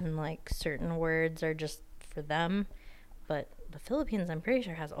dialects and like certain words are just for them. But the Philippines, I'm pretty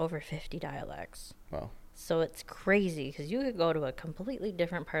sure, has over 50 dialects. Wow. So it's crazy because you could go to a completely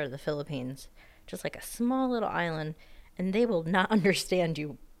different part of the Philippines, just like a small little island, and they will not understand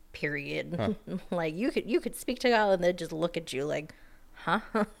you, period. Huh. Like you could speak Tagalog and they'd just look at you like, huh?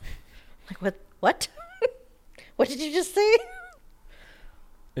 Like what? What did you just say?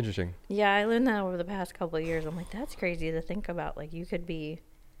 Interesting. Yeah, I learned that over the past couple of years. I'm like, that's crazy to think about. Like, you could be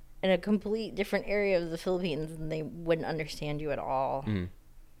in a complete different area of the Philippines and they wouldn't understand you at all.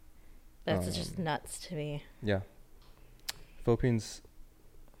 That's just nuts to me. Yeah. Philippines,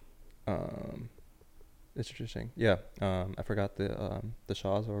 it's interesting. Yeah. I forgot the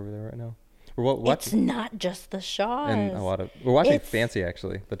Shaws are over there right now. It's not just the Shaws. And we're watching Fancy,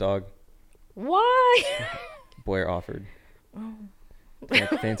 actually, the dog. Why? Blair offered. Oh.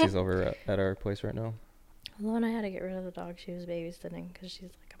 Fancy's over at our place right now. Alona had to get rid of the dog she was babysitting because she's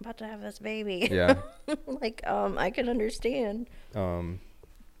like, I'm about to have this baby. Yeah. Like, I can understand.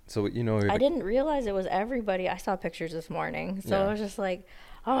 So, you know. I didn't realize it was everybody. I saw pictures this morning. So I was just like,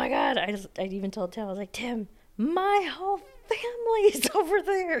 oh my God. I even told Tim, I was like, Tim, my whole family's over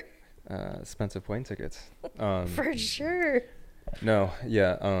there. Expensive plane tickets. For sure. No,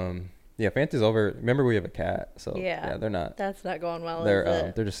 yeah. Yeah, Fancy's over. Remember, we have a cat, so yeah, they're not. That's not going well.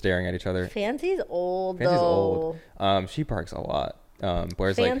 They're just staring at each other. Fancy's old. Fancy's old. She barks a lot.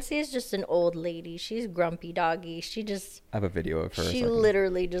 Whereas Fancy's just an old lady. She's grumpy doggy. She just. I have a video of her. She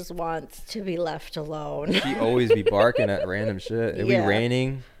literally just wants to be left alone. She always be barking at random shit. It'd be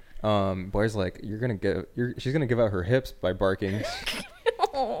raining. Blair's like, she's gonna give out her hips by barking.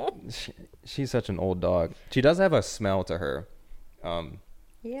 She's such an old dog. She does have a smell to her.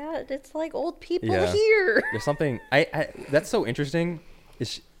 Yeah, it's like old people here. There's something that's so interesting.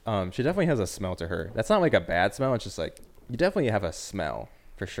 She definitely has a smell to her. That's not like a bad smell. It's just like you definitely have a smell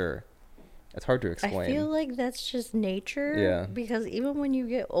for sure. It's hard to explain. I feel like that's just nature. Yeah. Because even when you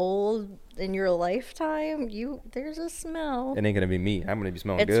get old in your lifetime, there's a smell. It ain't gonna be me. I'm gonna be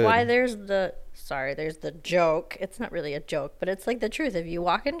smelling good. It's why there's the joke. It's not really a joke, but it's like the truth. If you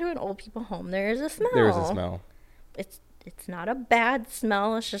walk into an old people home, there is a smell. There is a smell. it's not a bad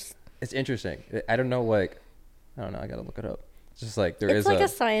smell. It's interesting. I don't know, I don't know. I gotta look it up. It's just like it's like a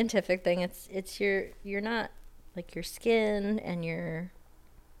scientific thing. You're not like your skin and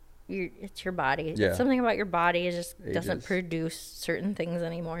it's your body. Yeah. It's something about your body. It just doesn't produce certain things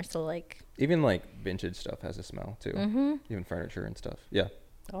anymore. So like even like vintage stuff has a smell too. Mm-hmm. Even furniture and stuff. Yeah.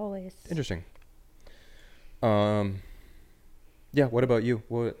 Always. Interesting. Yeah. What about you?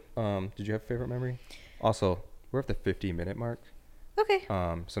 What did you have a favorite memory? Also, we're at the 50-minute mark. Okay.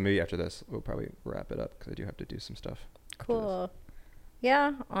 So maybe after this we'll probably wrap it up because I do have to do some stuff. Cool.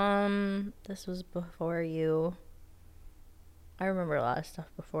 Yeah. This was before you. I remember a lot of stuff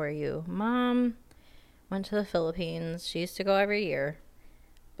before you. Mom went to the Philippines. She used to go every year.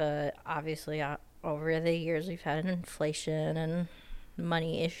 But obviously, over the years, we've had inflation and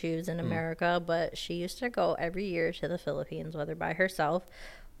money issues in America. But she used to go every year to the Philippines, whether by herself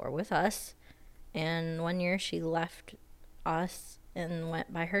or with us. And one year, she left us and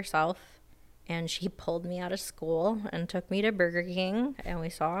went by herself. And she pulled me out of school and took me to Burger King. And we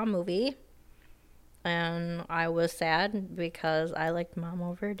saw a movie. And I was sad because I liked Mom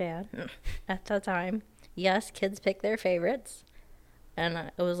over Dad at the time. Yes, kids pick their favorites. And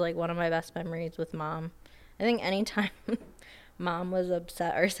it was like one of my best memories with Mom. I think anytime Mom was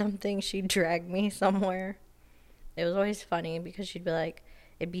upset or something, she'd drag me somewhere. It was always funny because she'd be like,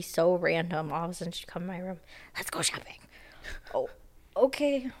 it'd be so random. All of a sudden she'd come in my room, let's go shopping. Oh,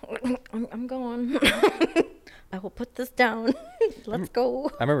 okay, I'm going. I will put this down. Let's go.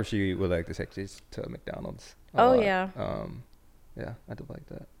 I remember she would like to take us to McDonald's. Oh, yeah. Yeah, I did like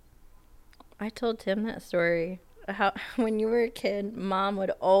that. I told Tim that story. How when you were a kid, Mom would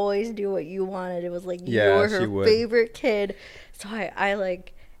always do what you wanted. It was like you were her favorite kid. So I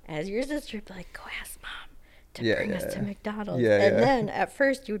like, as your sister, would be like, go ask Mom to bring us to McDonald's. And then at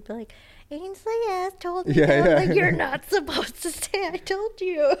first you would be like, Ainslee has told me that you're not supposed to say I told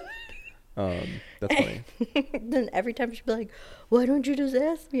you. That's funny. Then every time she'd be like, why don't you just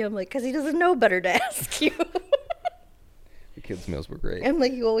ask me? I'm like, because he doesn't know better to ask you. The kids' meals were great. I'm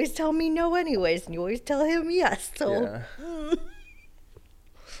like, you always tell me no anyways, and you always tell him yes. So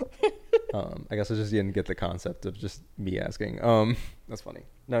I guess I just didn't get the concept of just me asking. That's funny.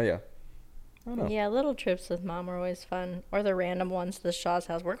 No, yeah. I don't know. Yeah, little trips with Mom are always fun. Or the random ones to the Shaw's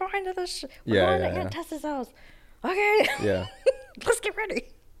house. We're going to we're going to Aunt Tessa's house. Okay. Yeah. Let's get ready.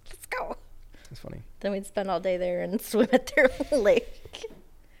 Let's go. That's funny. Then we'd spend all day there and swim at their lake.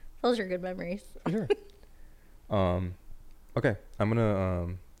 Those are good memories. Sure. Okay. I'm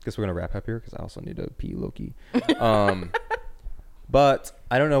gonna guess we're gonna wrap up here because I also need to pee low-key. But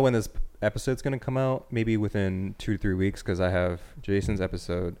I don't know when this episode's gonna come out. Maybe within 2 to 3 weeks because I have Jason's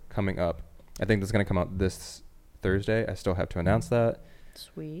episode coming up. I think that's gonna come out this Thursday. I still have to announce that.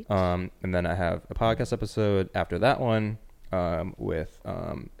 Sweet. And then I have a podcast episode after that one with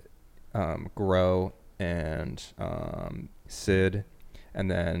Grow and Sid, and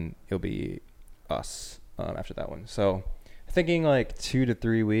then it'll be us after that one. So thinking like 2 to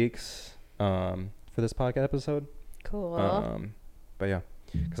 3 weeks for this podcast episode. Cool. But yeah,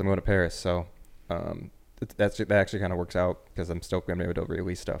 because I'm going to Paris, so that actually kind of works out because I'm still going to be able to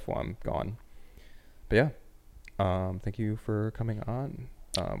release stuff while I'm gone. But yeah, thank you for coming on.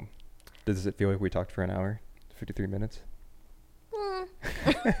 Does it feel like we talked for an hour, 53 minutes?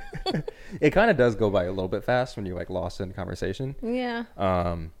 It kind of does go by a little bit fast when you're like lost in conversation. Yeah.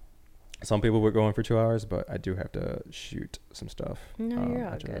 Some people were going for 2 hours, but I do have to shoot some stuff. No, you're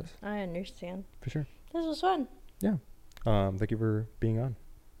all good. I understand. For sure. This was fun. Yeah. Thank you for being on.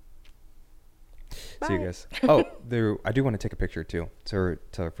 Bye. See you guys. Oh, I do want to take a picture too, for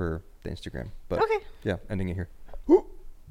the Instagram. But okay. Yeah, ending it here. Woo!